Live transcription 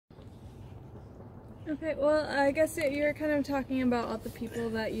Okay, well, I guess you're kind of talking about all the people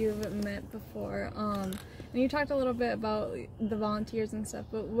that you've met before, and you talked a little bit about the volunteers and stuff,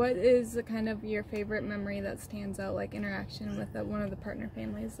 but what is kind of your favorite memory that stands out, like interaction with one of the partner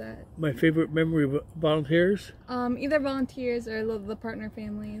families that... My favorite memory of volunteers? Either volunteers or the partner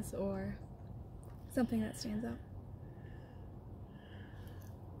families or something that stands out.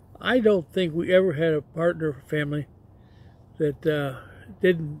 I don't think we ever had a partner family that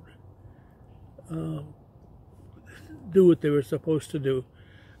didn't do what they were supposed to do.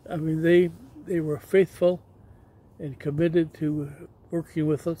 I mean, they were faithful and committed to working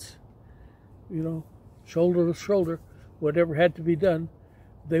with us, you know, shoulder to shoulder, whatever had to be done.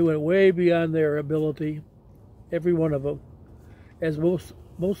 They went way beyond their ability, every one of them, as most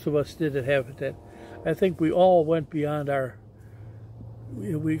of us did at Habitat. I think we all went beyond our,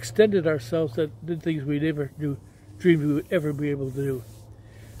 you know, we extended ourselves, that did things we never dreamed we would ever be able to do.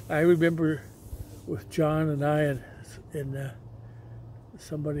 I remember with John and I and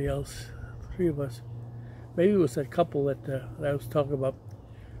somebody else, three of us, maybe it was that couple that I was talking about,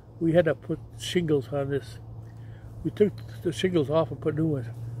 we had to put shingles on this. We took the shingles off and put new ones.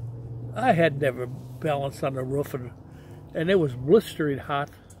 I had never balanced on the roof, and it was blistering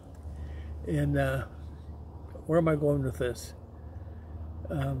hot. And where am I going with this?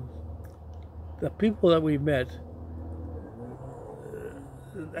 The people that we met,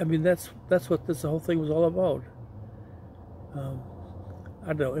 I mean, that's what this whole thing was all about.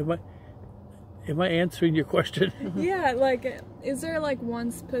 I don't know. Am I answering your question? Yeah, like, is there like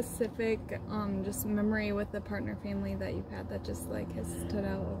one specific just memory with the partner family that you've had that just like has stood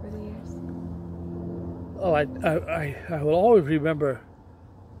out over the years? Oh, I will always remember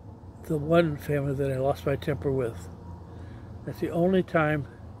the one family that I lost my temper with. That's the only time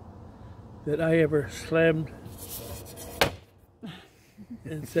that I ever slammed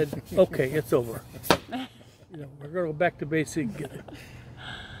and said, "Okay, it's over. You know, we're going to go back to basic."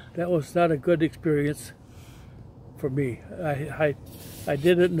 That was not a good experience for me. I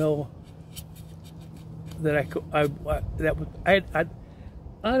didn't know that I could. I had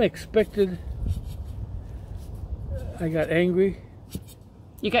unexpected. I got angry.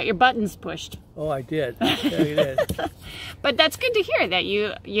 You got your buttons pushed. Oh, I did. Yeah, I did. But that's good to hear that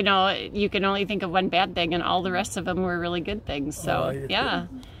you know, you can only think of one bad thing and all the rest of them were really good things. So, yeah.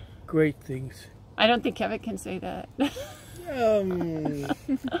 Great things. I don't think Kevin can say that.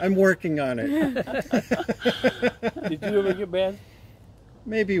 I'm working on it. Did you ever get mad?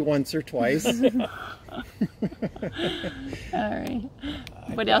 Maybe once or twice. All right.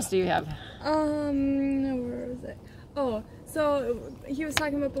 What else do you have? Where was it? Oh, so he was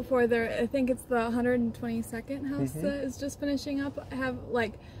talking about before there, I think it's the 122nd house that is just finishing up.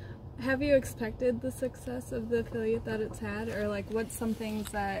 Have you expected the success of the affiliate that it's had, or like what's some things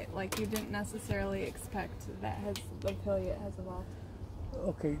that like you didn't necessarily expect that the affiliate has evolved?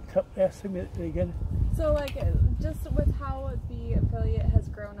 Okay, ask me again. So like just with how the affiliate has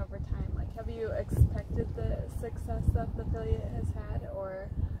grown over time, like have you expected the success that the affiliate has had, or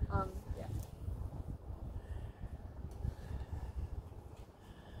yeah.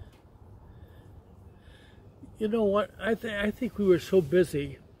 You know what? I think we were so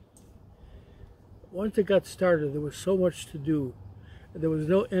busy. Once it got started, there was so much to do. There was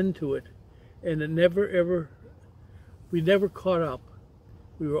no end to it, and we never caught up.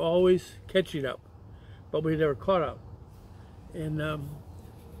 We were always catching up, but we never caught up. And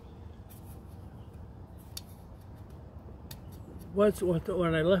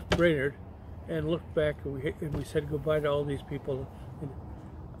when I left Brainerd and looked back, and we said goodbye to all these people, and,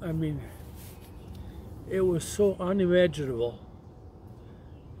 I mean, it was so unimaginable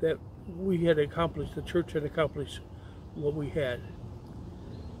that we had accomplished, the church had accomplished what we had.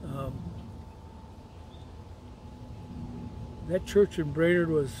 That church in Brainerd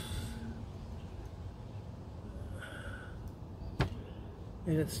was,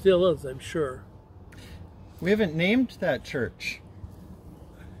 and it still is, I'm sure. We haven't named that church.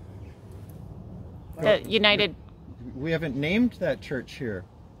 United. We haven't named that church here.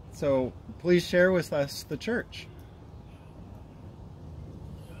 So please share with us the church.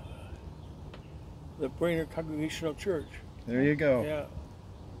 The Brainerd Congregational Church. There you go. Yeah.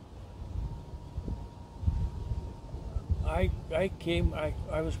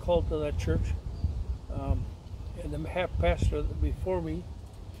 I was called to that church, and the pastor before me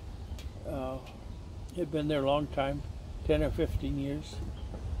had been there a long time, 10 or 15 years,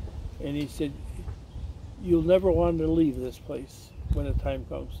 and he said, "You'll never want to leave this place when the time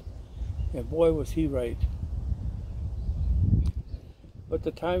comes." And boy, was he right. But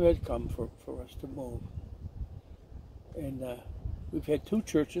the time had come for us to move. And we've had two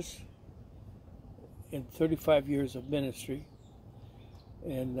churches in 35 years of ministry.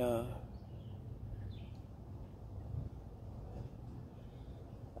 And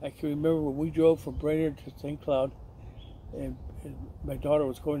I can remember when we drove from Brainerd to St. Cloud, and my daughter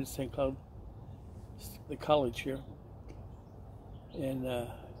was going to St. Cloud, the college here, and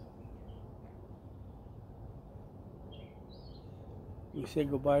we said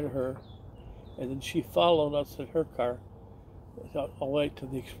goodbye to her, and then she followed us in her car all the way to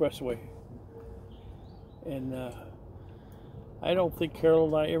the expressway. And I don't think Carol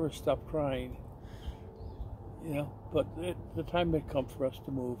and I ever stopped crying, you know, but the time had come for us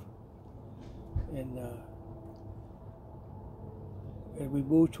to move. And we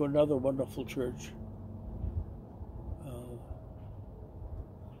moved to another wonderful church.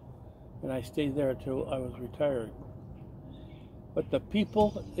 And I stayed there until I was retiring. But the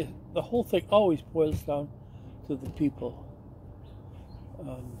people, the whole thing always boils down to the people.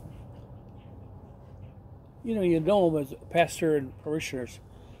 You know them as pastor and parishioners,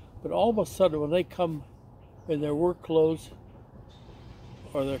 but all of a sudden when they come in their work clothes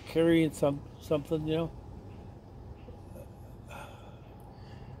or they're carrying something, you know.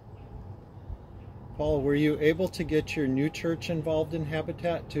 Paul, were you able to get your new church involved in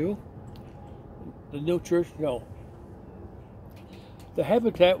Habitat too? The new church, no. The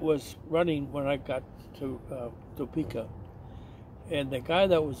Habitat was running when I got to Topeka, and the guy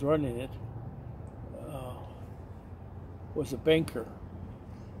that was running it was a banker,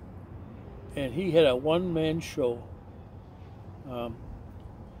 and he had a one-man show.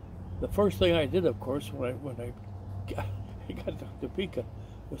 The first thing I did, of course, when I got to Topeka,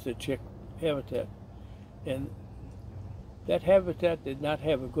 was to check Habitat, and that Habitat did not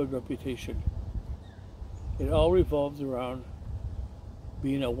have a good reputation. It all revolved around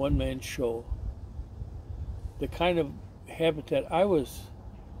being a one-man show. The kind of Habitat I was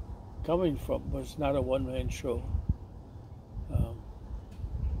coming from was not a one-man show.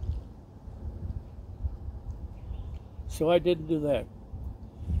 So I didn't do that.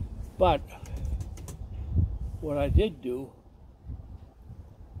 But what I did do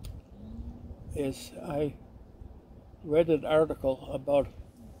is I read an article about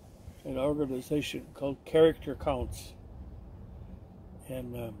an organization called Character Counts.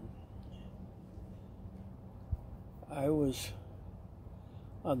 And I was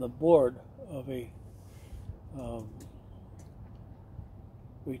on the board of a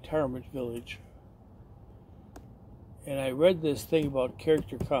retirement village. And I read this thing about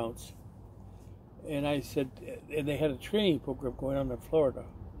character counts. And I said, and they had a training program going on in Florida,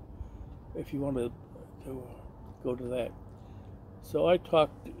 if you wanted to go to that. So I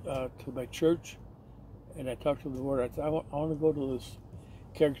talked to my church, and I talked to the board. I said, I want to go to this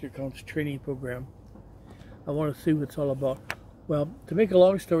character counts training program. I want to see what it's all about. Well, to make a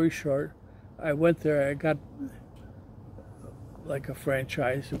long story short, I went there. I got like a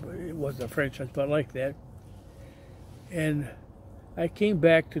franchise. It wasn't a franchise, but like that. And I came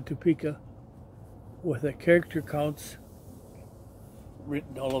back to Topeka with a character counts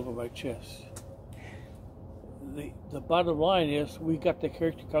written all over my chest. The bottom line is we got the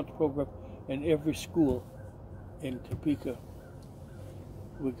character counts program in every school in Topeka.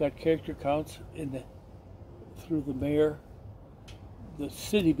 We got character counts through the mayor. The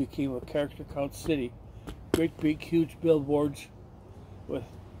city became a character counts city. Great big huge billboards with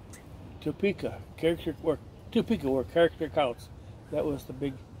Topeka where character counts. That was the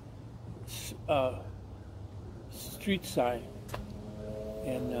big street sign.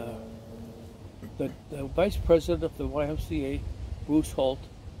 And the vice president of the YMCA, Bruce Holt,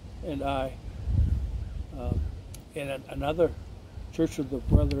 and I, and another Church of the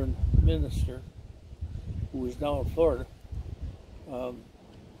Brethren minister, who is now in Florida,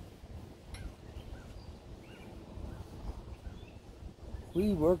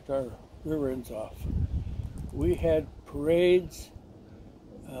 we worked our rear ends off. We had parades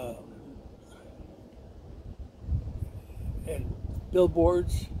and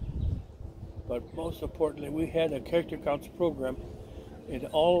billboards, but most importantly, we had a character counts program in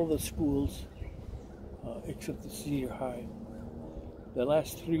all of the schools except the senior high. The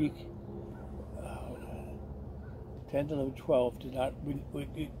last three, 10, 11, 12, did not.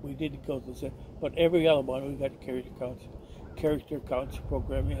 We didn't go to the, but every other one we got character counts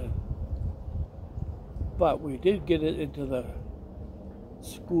program in. But we did get it into the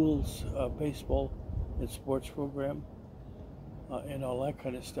schools baseball and sports program and all that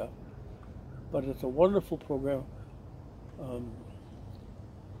kind of stuff. But it's a wonderful program.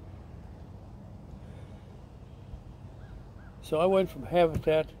 So I went from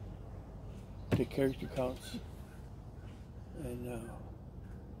Habitat to character counts, and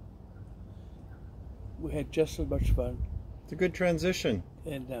we had just as much fun. It's a good transition.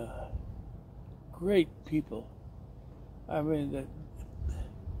 And great people. I mean,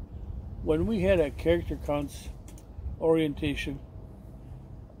 when we had a character counts orientation,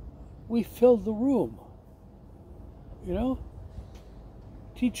 we filled the room. You know?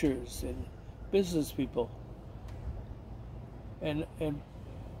 Teachers and business people. And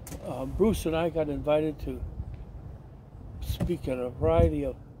Bruce and I got invited to speak at a variety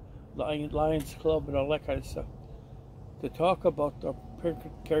of Lions Club and all that kind of stuff, to talk about the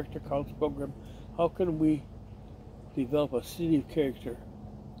character counts program. How can we develop a city of character?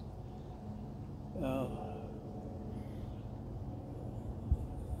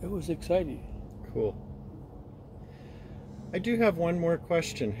 It was exciting. Cool. I do have one more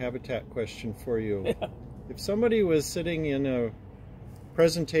question, habitat question for you. Yeah. If somebody was sitting in a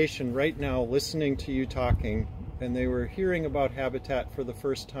presentation right now listening to you talking, and they were hearing about habitat for the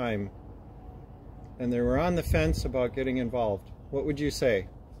first time, and they were on the fence about getting involved, what would you say?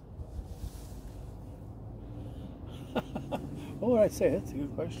 What would I say? That's a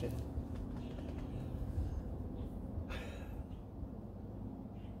good question.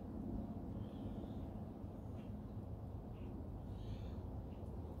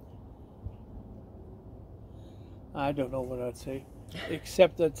 I don't know what I'd say,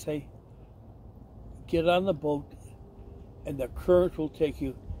 except I'd say, get on the boat and the current will take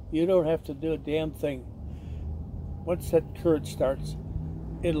you. You don't have to do a damn thing. Once that current starts,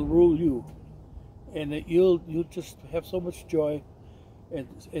 it'll rule you. And you'll just have so much joy,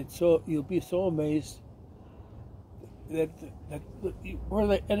 and so you'll be so amazed that where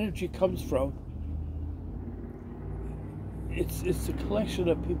the energy comes from. It's a collection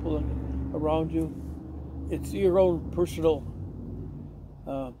of people around you. It's your own personal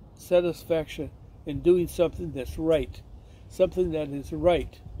satisfaction in doing something that's right, something that is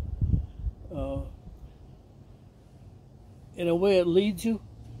right. In a way, it leads you,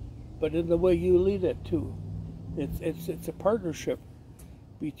 but in the way you lead it too. It's a partnership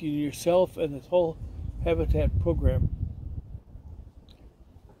between yourself and this whole habitat program.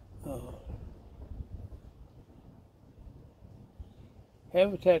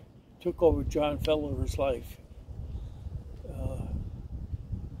 Habitat took over John Feller's life.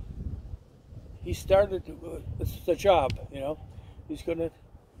 He started, it's the job, you know. He's going to,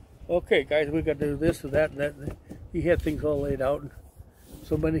 okay, guys, we got to do this and that and that. And he had things all laid out, and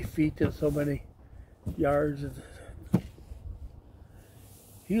so many feet and so many yards. And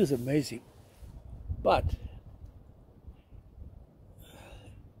he was amazing. But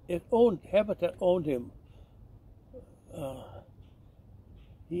Habitat owned him.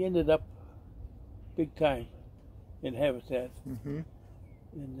 He ended up big time in Habitat. Mm-hmm.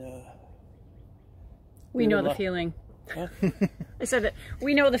 And we know the feeling. Huh? I said that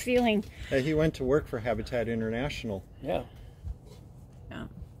we know the feeling. He went to work for Habitat International. Yeah. Yeah.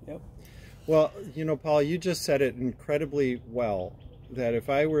 Yep. Well, you know, Paul, you just said it incredibly well, that if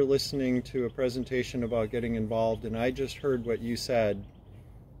I were listening to a presentation about getting involved and I just heard what you said,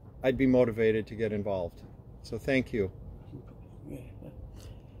 I'd be motivated to get involved. So thank you.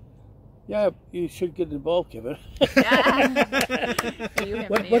 Yeah, you should get involved, Kevin.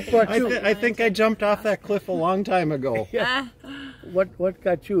 What brought you? I think I jumped off that cliff a long time ago. Yeah. What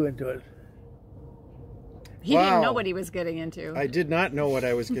got you into it? He didn't know what he was getting into. I did not know what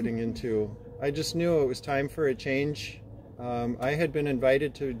I was getting into. I just knew it was time for a change. I had been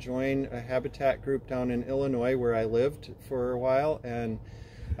invited to join a habitat group down in Illinois where I lived for a while, and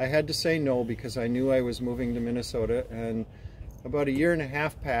I had to say no because I knew I was moving to Minnesota. And about a year and a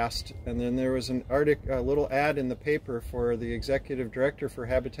half passed, and then there was a little ad in the paper for the executive director for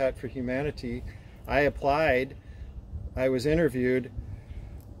Habitat for Humanity. I applied, I was interviewed,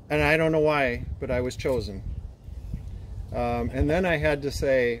 and I don't know why, but I was chosen. And then I had to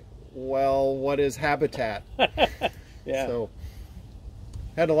say, well, what is Habitat? Yeah. So,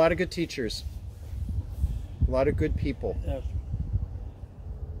 had a lot of good teachers, a lot of good people. Yeah.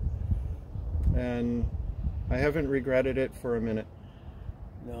 And I haven't regretted it for a minute.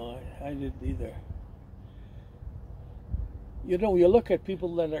 No, I didn't either. You know, you look at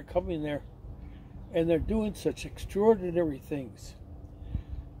people that are coming there and they're doing such extraordinary things.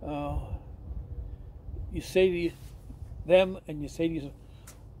 You say to them and you say to yourself,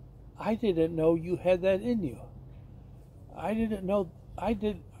 I didn't know you had that in you. I didn't know, I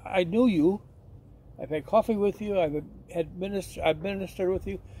knew you. I've had coffee with you. I've ministered with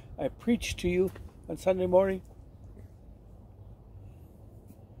you. I preached to you on Sunday morning.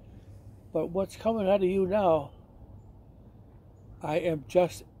 But what's coming out of you now, I am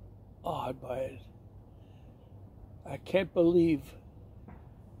just awed by it. I can't believe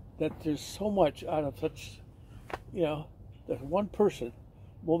that there's so much out of such, you know, that one person,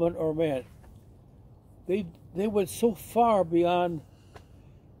 woman or man, they went so far beyond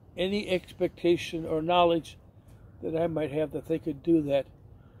any expectation or knowledge that I might have that they could do that.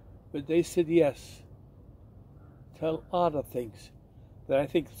 But they said yes to a lot of things that I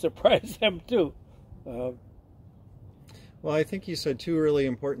think surprised them too. Well, I think you said two really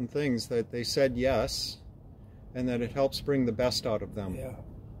important things, that they said yes and that it helps bring the best out of them. Yeah.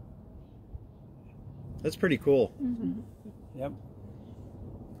 That's pretty cool. Mm-hmm. Yep.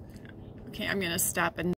 Okay, I'm going to stop and